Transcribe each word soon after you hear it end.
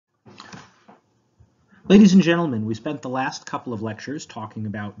Ladies and gentlemen, we spent the last couple of lectures talking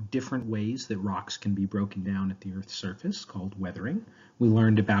about different ways that rocks can be broken down at the Earth's surface, called weathering. We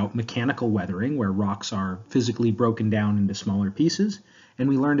learned about mechanical weathering, where rocks are physically broken down into smaller pieces. And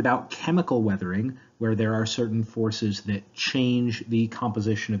we learned about chemical weathering, where there are certain forces that change the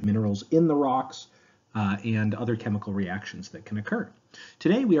composition of minerals in the rocks and other chemical reactions that can occur.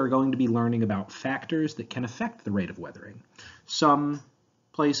 Today we are going to be learning about factors that can affect the rate of weathering. Some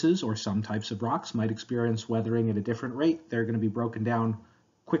places or some types of rocks might experience weathering at a different rate. They're going to be broken down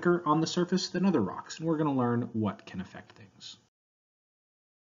quicker on the surface than other rocks, and we're going to learn what can affect things.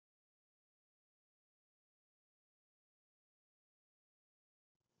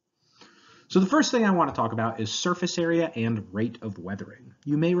 So the first thing I want to talk about is surface area and rate of weathering.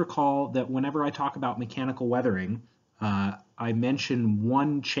 You may recall that whenever I talk about mechanical weathering, I mention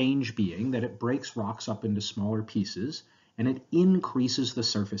one change being that it breaks rocks up into smaller pieces and it increases the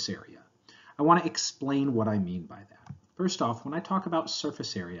surface area. I want to explain what I mean by that. First off, when I talk about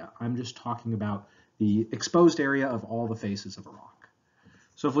surface area, I'm just talking about the exposed area of all the faces of a rock.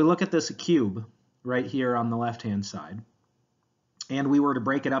 So if we look at this cube right here on the left-hand side, and we were to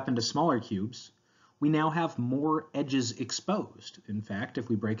break it up into smaller cubes, we now have more edges exposed. In fact, if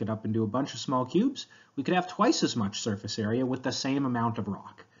we break it up into a bunch of small cubes, we could have twice as much surface area with the same amount of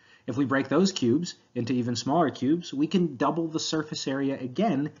rock. If we break those cubes into even smaller cubes, we can double the surface area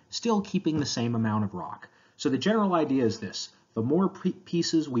again, still keeping the same amount of rock. So the general idea is this: the more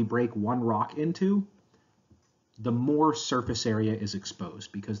pieces we break one rock into, the more surface area is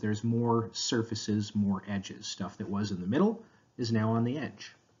exposed because there's more surfaces, more edges. Stuff that was in the middle is now on the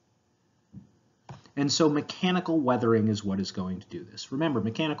edge. And so mechanical weathering is what is going to do this. Remember,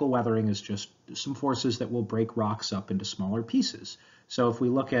 mechanical weathering is just some forces that will break rocks up into smaller pieces. So if we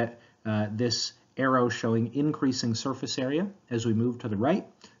look at this arrow showing increasing surface area as we move to the right,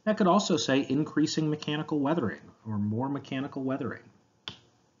 that could also say increasing mechanical weathering or more mechanical weathering.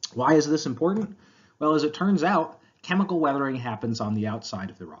 Why is this important? Well, as it turns out, chemical weathering happens on the outside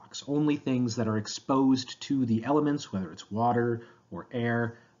of the rocks. Only things that are exposed to the elements, whether it's water or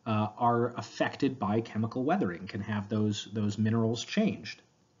air, are affected by chemical weathering, can have those minerals changed.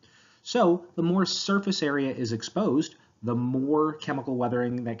 So the more surface area is exposed, the more chemical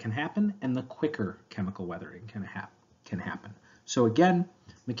weathering that can happen, and the quicker chemical weathering can happen. So again,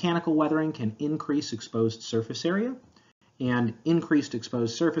 mechanical weathering can increase exposed surface area, and increased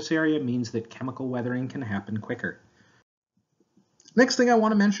exposed surface area means that chemical weathering can happen quicker. Next thing I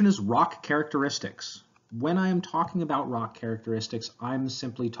want to mention is rock characteristics. When I am talking about rock characteristics, I'm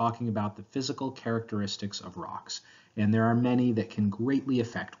simply talking about the physical characteristics of rocks, and there are many that can greatly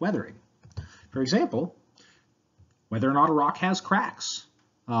affect weathering. For example, whether or not a rock has cracks.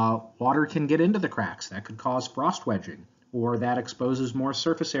 Water can get into the cracks. That could cause frost wedging, or that exposes more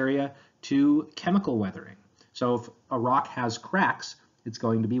surface area to chemical weathering. So if a rock has cracks, it's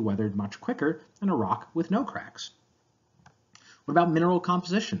going to be weathered much quicker than a rock with no cracks. What about mineral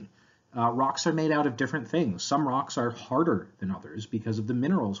composition? Rocks are made out of different things. Some rocks are harder than others because of the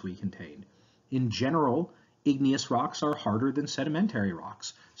minerals we contain. In general, igneous rocks are harder than sedimentary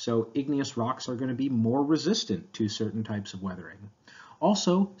rocks. So igneous rocks are going to be more resistant to certain types of weathering.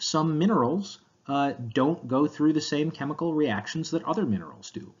 Also, some minerals don't go through the same chemical reactions that other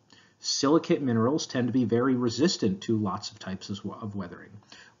minerals do. Silicate minerals tend to be very resistant to lots of types of weathering,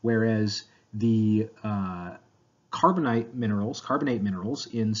 whereas the carbonate minerals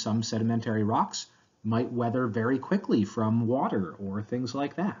in some sedimentary rocks might weather very quickly from water or things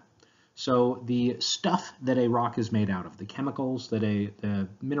like that. So the stuff that a rock is made out of, the chemicals the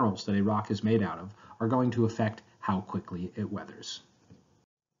minerals that a rock is made out of, are going to affect how quickly it weathers.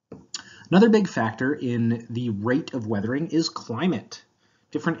 Another big factor in the rate of weathering is climate.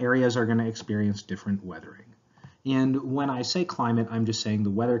 Different areas are going to experience different weathering. And when I say climate, I'm just saying the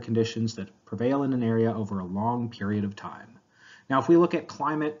weather conditions that prevail in an area over a long period of time. Now, if we look at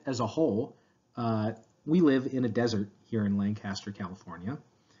climate as a whole, we live in a desert here in Lancaster, California,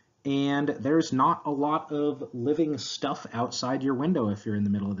 and there's not a lot of living stuff outside your window if you're in the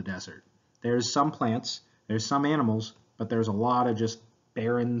middle of the desert. There's some plants, there's some animals, but there's a lot of just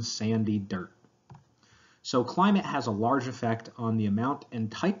barren, sandy dirt. So climate has a large effect on the amount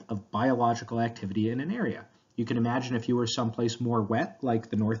and type of biological activity in an area. You can imagine if you were someplace more wet,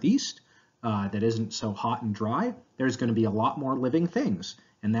 like the Northeast, that isn't so hot and dry, there's going to be a lot more living things,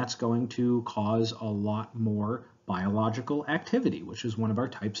 and that's going to cause a lot more biological activity, which is one of our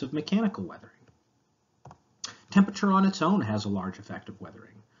types of mechanical weathering. Temperature on its own has a large effect of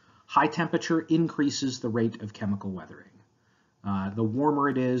weathering. High temperature increases the rate of chemical weathering. The warmer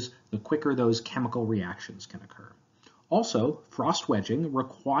it is, the quicker those chemical reactions can occur. Also, frost wedging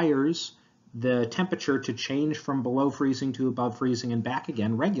requires the temperature to change from below freezing to above freezing and back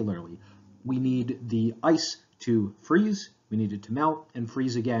again regularly. We need the ice to freeze, we need it to melt and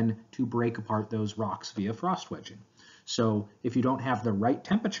freeze again to break apart those rocks via frost wedging. So if you don't have the right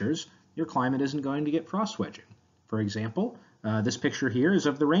temperatures, your climate isn't going to get frost wedging. For example, this picture here is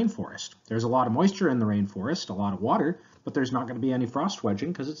of the rainforest. There's a lot of moisture in the rainforest, a lot of water, but there's not going to be any frost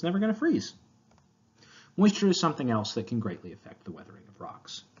wedging because it's never going to freeze. Moisture is something else that can greatly affect the weathering of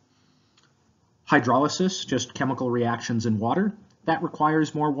rocks. Hydrolysis, just chemical reactions in water, that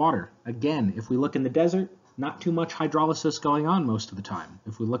requires more water. Again, if we look in the desert, not too much hydrolysis going on most of the time.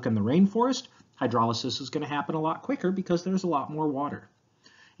 If we look in the rainforest, hydrolysis is going to happen a lot quicker because there's a lot more water.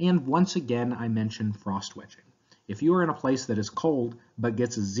 And once again, I mentioned frost wedging. If you are in a place that is cold but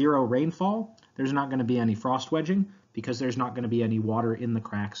gets 0 rainfall, there's not going to be any frost wedging because there's not going to be any water in the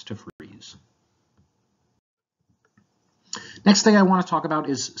cracks to freeze. Next thing I want to talk about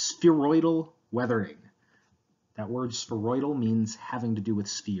is spheroidal weathering. That word spheroidal means having to do with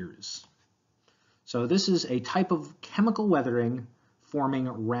spheres. So this is a type of chemical weathering forming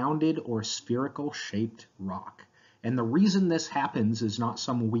rounded or spherical shaped rock. And the reason this happens is not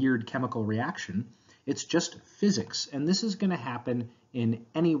some weird chemical reaction, it's just physics. And this is going to happen in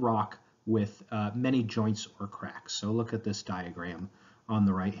any rock with many joints or cracks. So look at this diagram on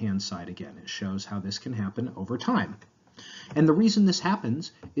the right-hand side again. It shows how this can happen over time. And the reason this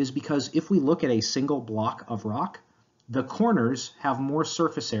happens is because if we look at a single block of rock, the corners have more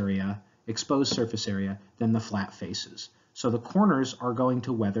surface area, exposed surface area, than the flat faces. So the corners are going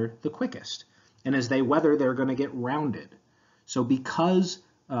to weather the quickest. And as they weather, they're going to get rounded. So because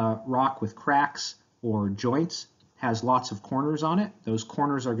rock with cracks or joints has lots of corners on it, those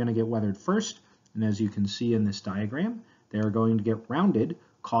corners are going to get weathered first. And as you can see in this diagram, they are going to get rounded,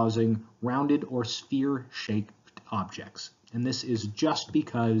 causing rounded or sphere-shaped objects. And this is just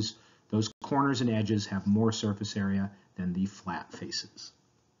because those corners and edges have more surface area than the flat faces.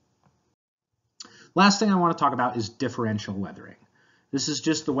 Last thing I want to talk about is differential weathering. This is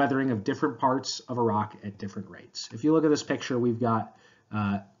just the weathering of different parts of a rock at different rates. If you look at this picture, we've got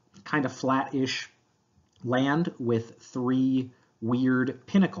kind of flat-ish land with 3 weird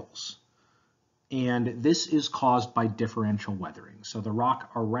pinnacles. And this is caused by differential weathering. So the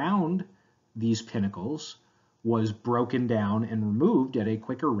rock around these pinnacles was broken down and removed at a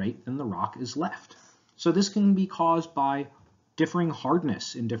quicker rate than the rock is left. So this can be caused by differing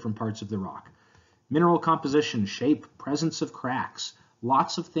hardness in different parts of the rock. Mineral composition, shape, presence of cracks,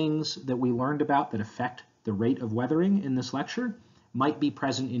 lots of things that we learned about that affect the rate of weathering in this lecture might be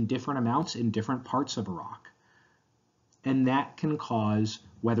present in different amounts in different parts of a rock. And that can cause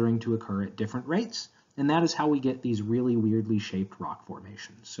weathering to occur at different rates. And that is how we get these really weirdly shaped rock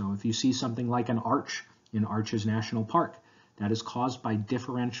formations. So if you see something like an arch in Arches National Park, that is caused by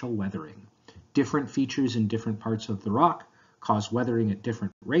differential weathering. Different features in different parts of the rock cause weathering at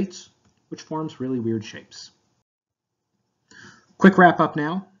different rates, which forms really weird shapes. Quick wrap up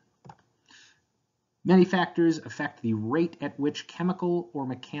now. Many factors affect the rate at which chemical or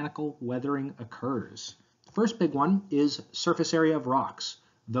mechanical weathering occurs. The first big one is surface area of rocks.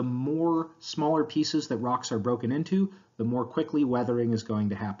 The more smaller pieces that rocks are broken into, the more quickly weathering is going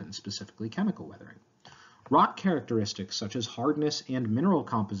to happen, specifically chemical weathering. Rock characteristics such as hardness and mineral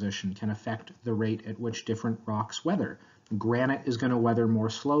composition can affect the rate at which different rocks weather. Granite is going to weather more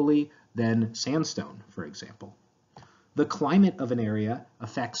slowly than sandstone, for example. The climate of an area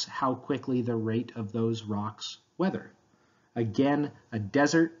affects how quickly the rate of those rocks weather. Again, a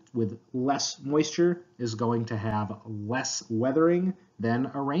desert with less moisture is going to have less weathering than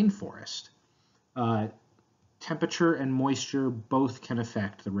a rainforest. Temperature and moisture both can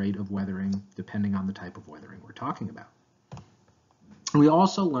affect the rate of weathering depending on the type of weathering we're talking about. We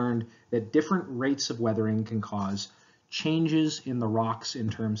also learned that different rates of weathering can cause changes in the rocks in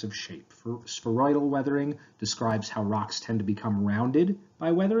terms of shape. Spheroidal weathering describes how rocks tend to become rounded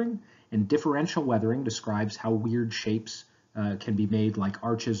by weathering, and differential weathering describes how weird shapes can be made like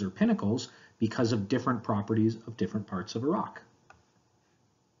arches or pinnacles because of different properties of different parts of a rock.